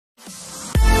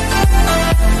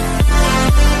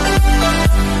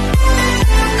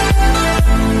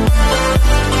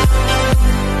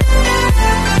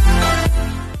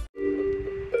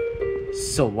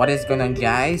So what is going on,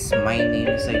 guys? My name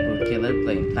is Psycho Killer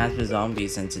playing Plants vs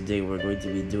Zombies, and today we're going to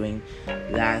be doing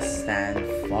Last Stand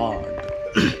Fog.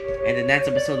 In the next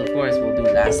episode, of course, we'll do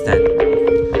Last Stand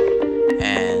Growth.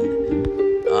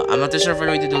 And I'm not too sure if we're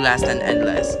going to do Last Stand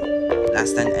Endless.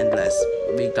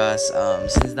 Because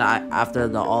since after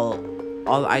the all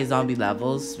iZombie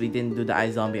levels, we didn't do the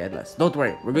iZombie Endless. Don't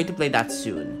worry, we're going to play that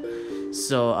soon.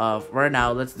 So for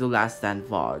now, let's do Last Stand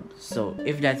Fog. So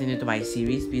if you're new to my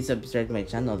series, please subscribe to my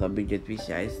channel. That'll be good, please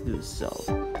guys do so.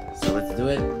 So let's do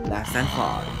it. Last Stand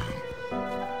Fog.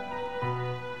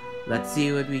 Let's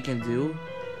see what we can do.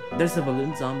 There's a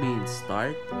balloon zombie in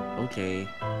start. Okay.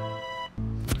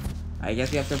 I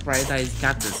guess we have to prioritize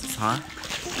cactuses, huh?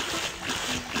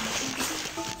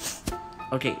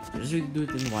 Okay, just do it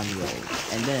in one row.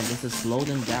 And then just to slow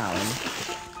them down.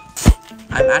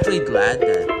 I'm actually glad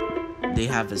that they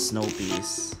have a snow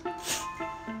piece.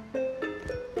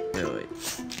 Wait,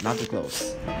 not too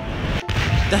close.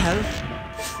 The hell?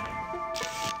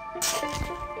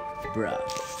 Bruh.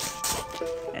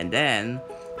 And then,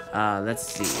 let's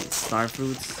see, star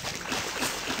fruits.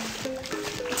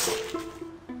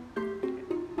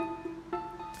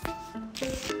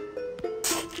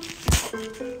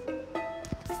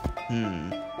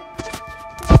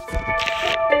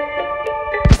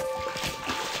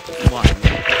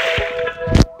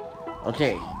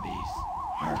 Okay. Zombies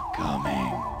are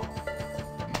coming.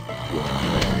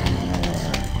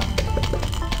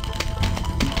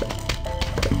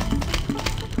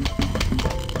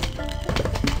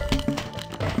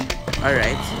 All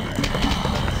right.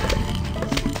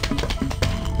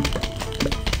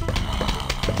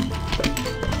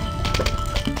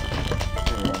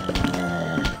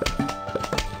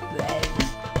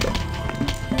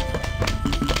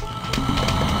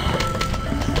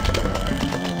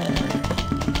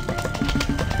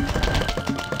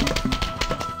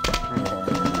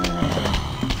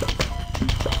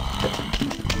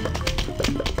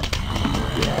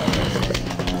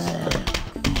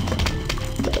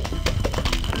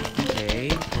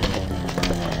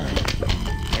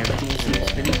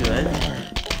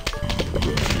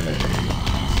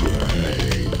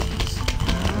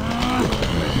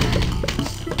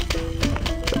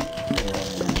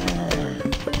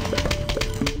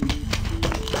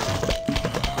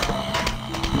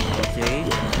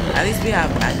 At least we have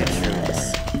magic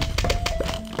shrooms,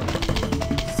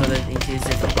 so that in case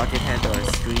if a bucket head or a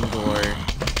screen door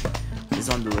is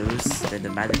on the loose, then the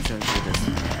magic shrooms will just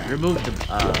remove the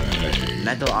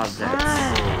metal objects.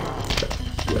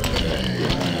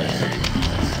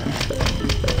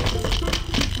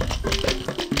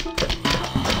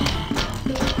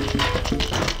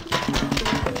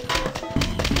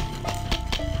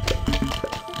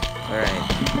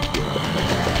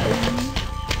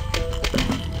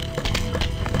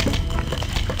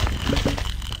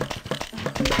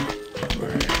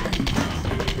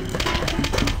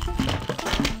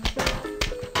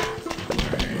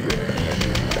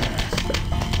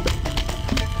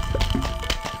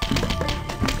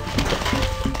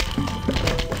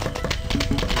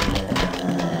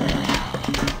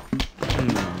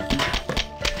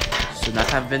 Should not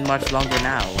have been much longer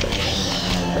now.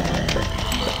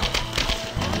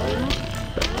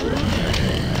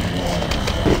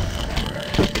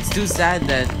 It's too sad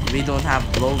that we don't have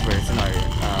blowers in our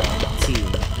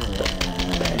team.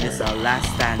 This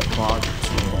Last Stand Fog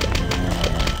team.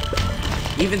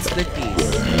 Even split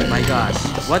piece. My gosh.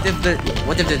 What if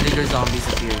the digger zombies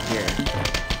appear here?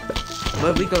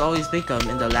 But we could always pick them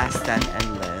in the Last Stand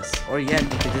Endless. Or yet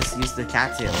we could just use the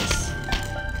cattails.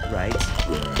 Right?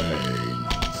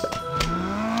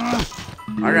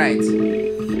 Alright.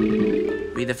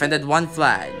 We defended one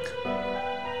flag.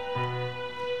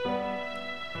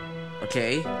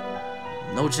 Okay.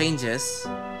 No changes.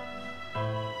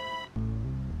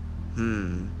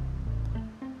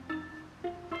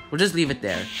 We'll just leave it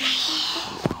there.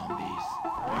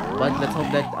 But let's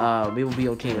hope that we will be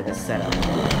okay with this setup.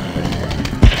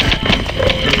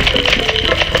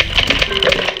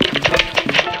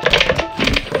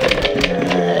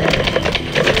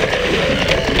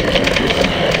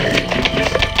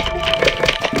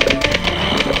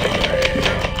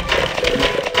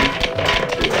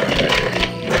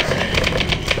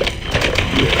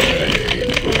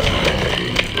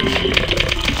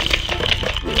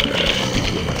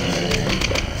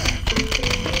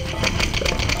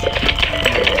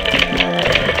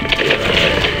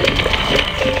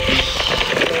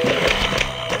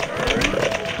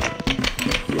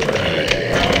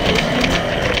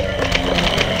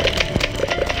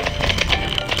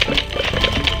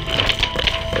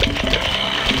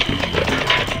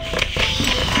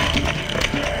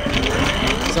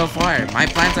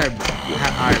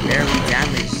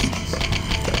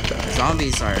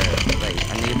 zombies are like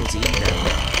unable to eat them.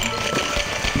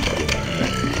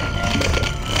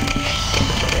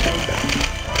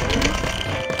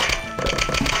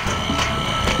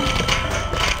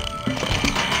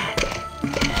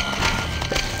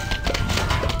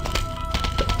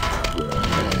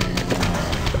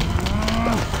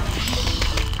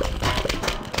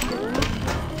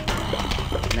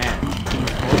 Man,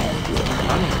 these points keep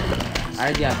coming. I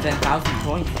already have 10,000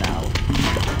 points now.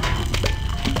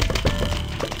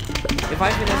 If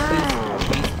I finish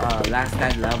these last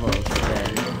 10 levels,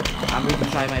 then I'm going to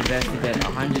try my best to get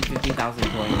 150,000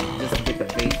 points just to get the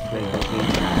face plate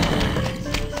location.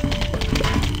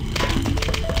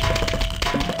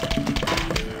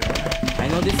 I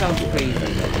know this sounds crazy,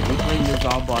 like we're playing the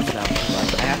zombie boss level,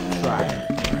 but I have to try.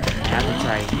 I have to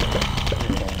try.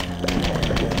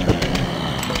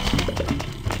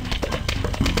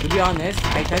 To be honest,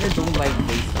 I kinda don't like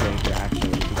base breaker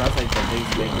actually, because like the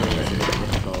base breaker is a bit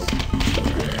difficult.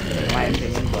 In my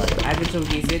opinion, but I have to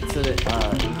showcase it so that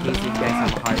in case you guys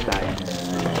have a hard time,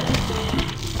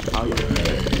 how you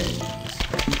play it.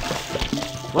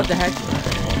 What the heck?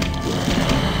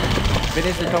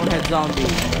 Finish the conehead zombie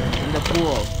in the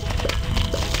pool.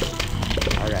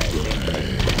 Alright.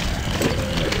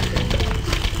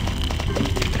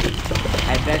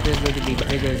 I bet there's going to be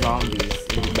bigger zombies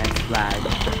in the next flag.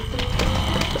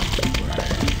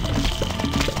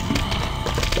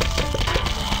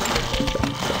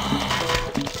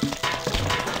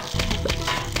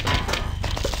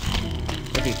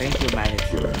 Okay, thank you,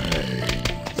 manager.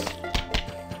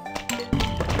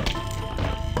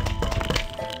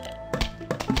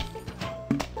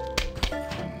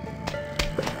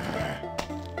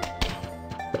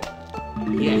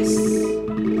 Yes.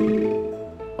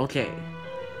 Okay.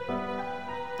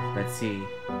 Let's see.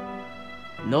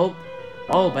 Nope.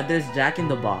 Oh, but there's Jack in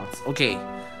the Box. Okay.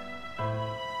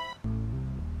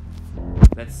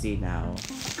 Let's see now.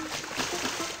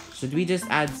 Should we just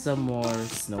add some more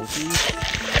snow peas?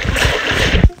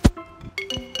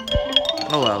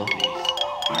 Oh well.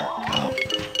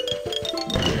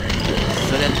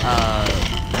 So that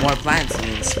more plants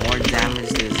means more damage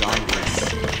to the zombies.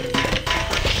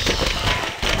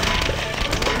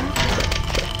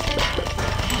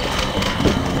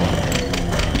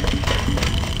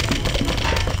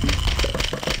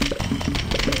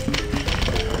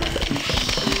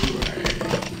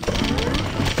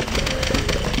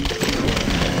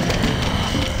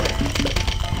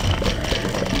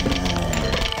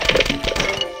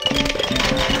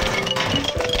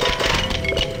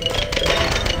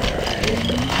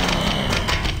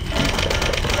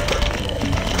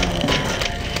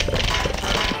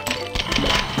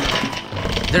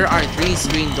 There are 3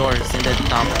 screen doors in the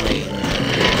top lane. Look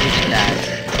at that.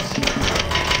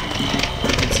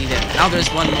 You can see them. Now there's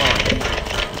one more.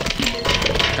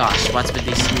 Gosh, what's with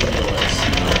these screen doors?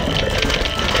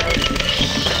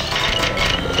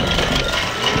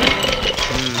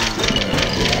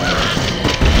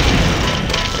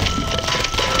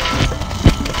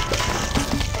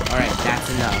 Alright, that's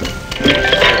enough.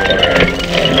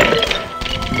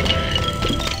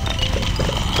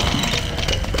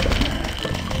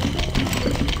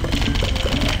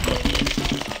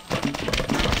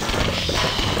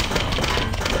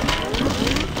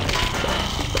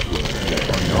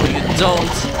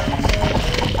 Don't.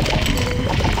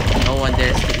 No one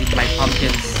dares to eat my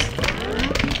pumpkins.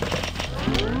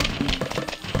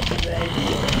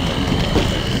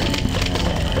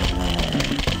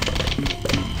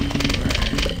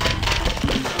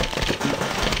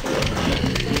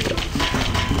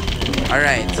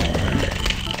 Alright.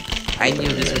 I knew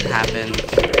this would happen.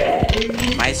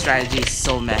 My strategy is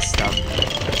so messed up.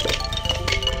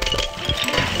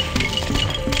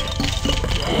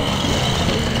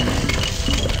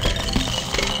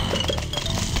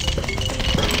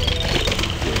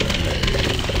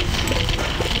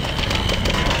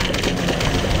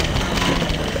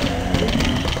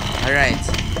 Alright.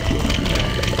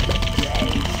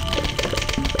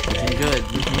 Looking good,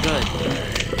 looking good.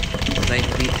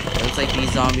 Looks like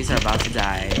these zombies are about to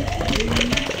die.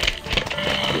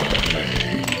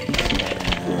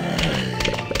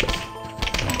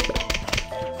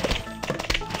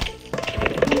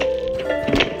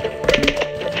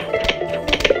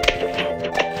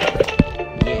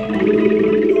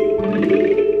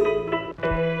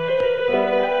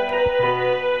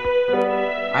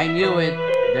 I knew it.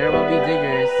 There will be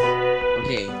diggers.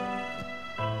 Okay.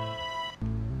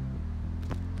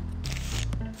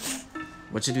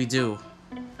 What should we do?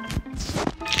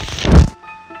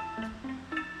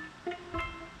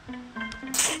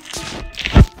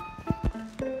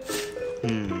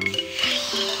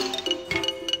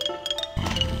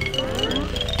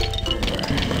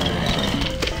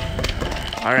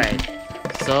 Alright.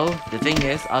 So the thing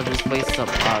is, I'll just place some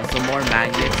more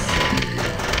magnets.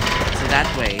 So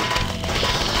that way,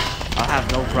 I'll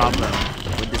have no problem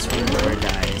with this remover,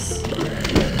 guys.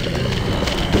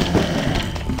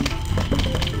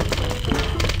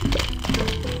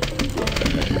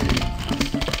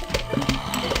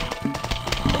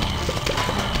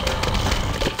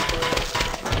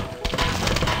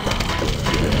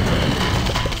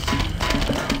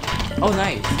 Oh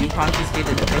nice, you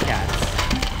confiscated the pickaxe.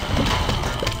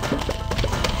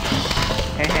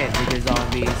 Hey, bigger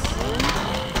zombies.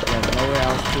 You have nowhere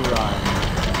else to run.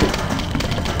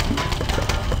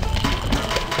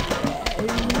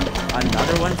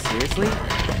 Another one? Seriously?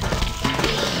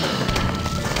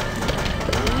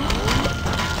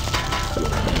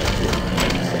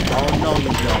 Oh no,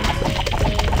 you don't.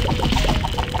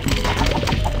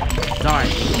 Darn,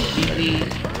 you completely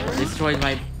destroyed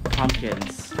my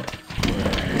pumpkins.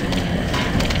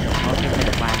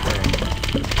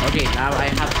 Okay, now I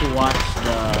have to watch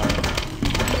the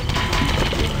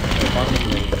button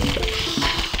blade.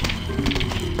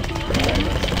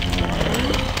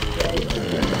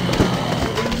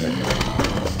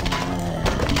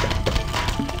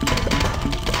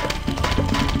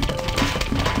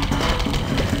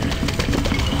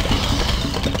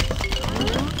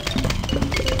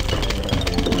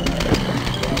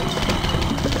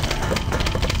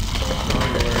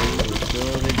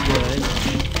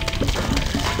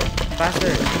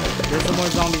 Faster! There's some more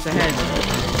zombies ahead.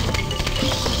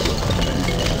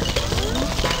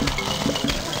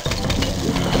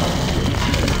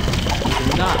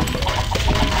 Enough.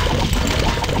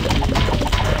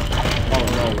 Oh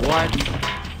no, what?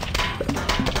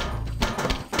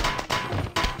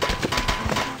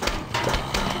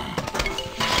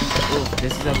 Oof,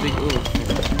 this is a big oof.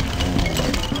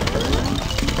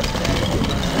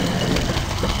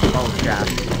 Oh crap.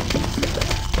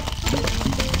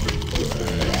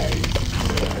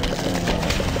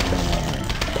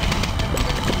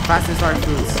 Fastest our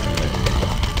fruits.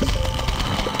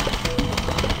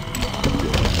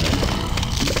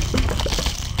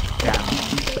 Yeah.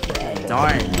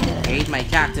 Darn, I ate my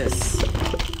cactus.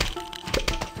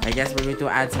 I guess we're going to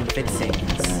add some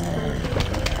fixings.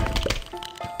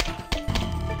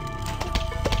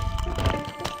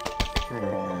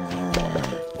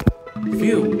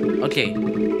 Phew. Okay.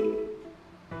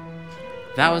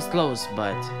 That was close,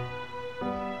 but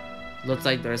looks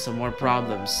like there are some more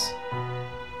problems.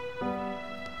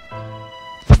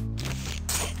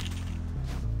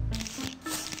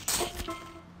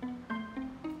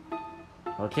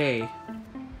 Okay.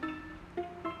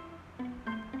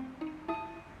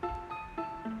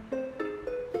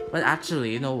 But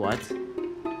actually, you know what?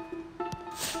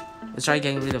 Let's try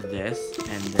getting rid of this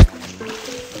and then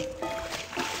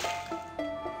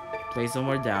place some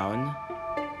more down.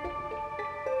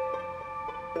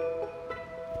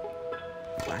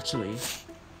 Actually,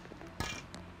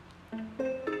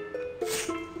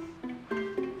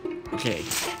 okay.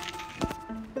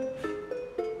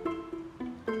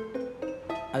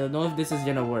 I don't know if this is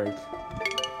gonna work.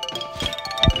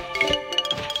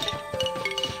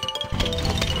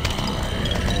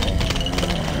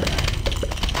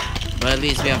 But at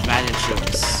least we have magic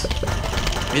shrooms.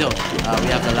 We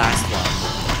have the last one.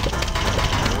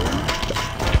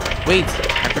 Wait,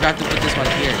 I forgot to put this one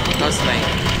here because like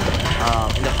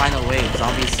in the final wave,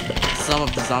 some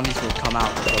of the zombies will come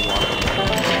out of the water.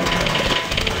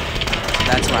 So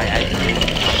that's why I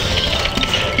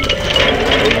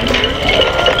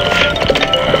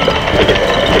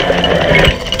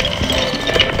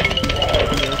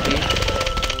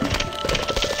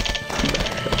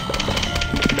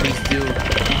Please do.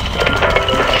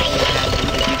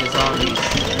 Defeat the zombies.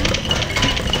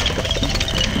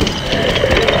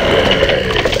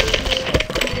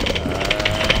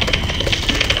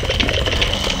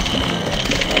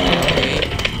 Okay.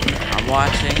 I'm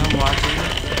watching.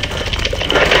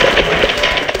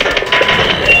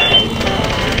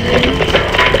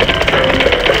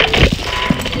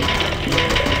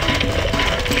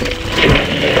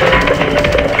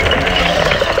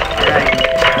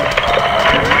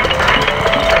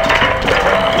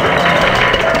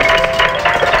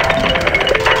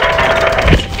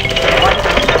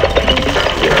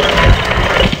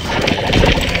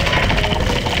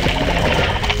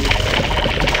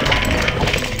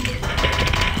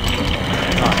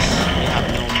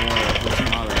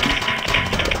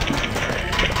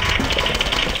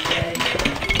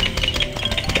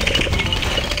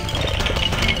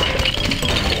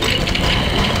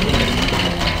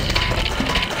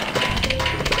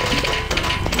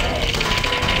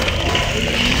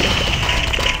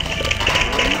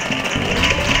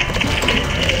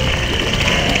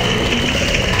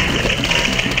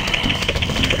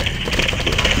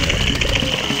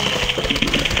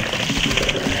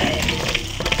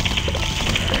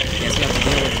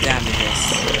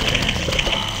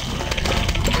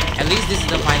 least this is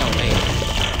the final way.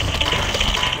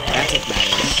 That's what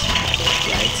matters,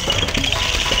 right?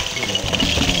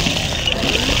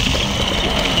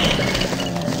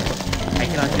 I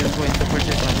cannot just go into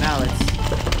purchase my mallets.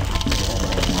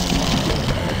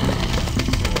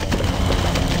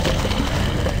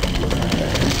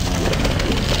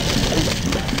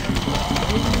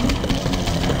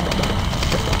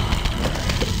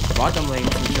 Bottom lane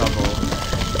in trouble.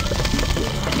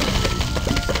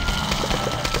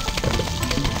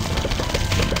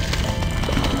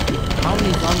 How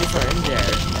many zombies are in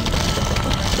there?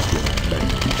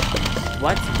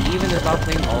 What? Even the top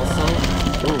lane also?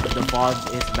 Ooh, the fog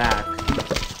is back.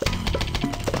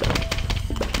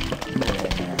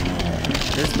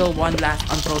 There's still one last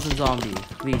unfrozen zombie.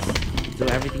 Please, do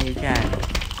everything you can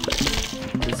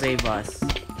to save us.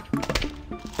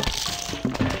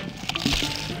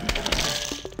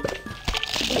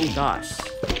 Oh gosh.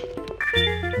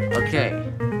 Okay.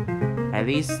 At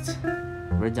least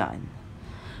we're done.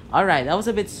 Alright, that was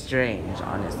a bit strange,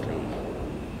 honestly.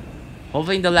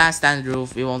 Hopefully in the last stand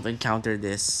roof we won't encounter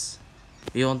this.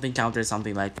 We won't encounter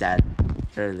something like that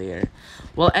earlier.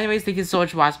 Well, anyways, thank you so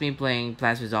much for watching me playing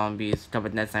Plants vs Zombies. Come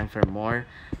back next time for more.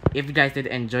 If you guys did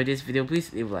enjoy this video,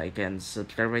 please leave a like and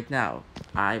subscribe right now.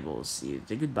 I will see you.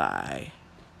 Goodbye.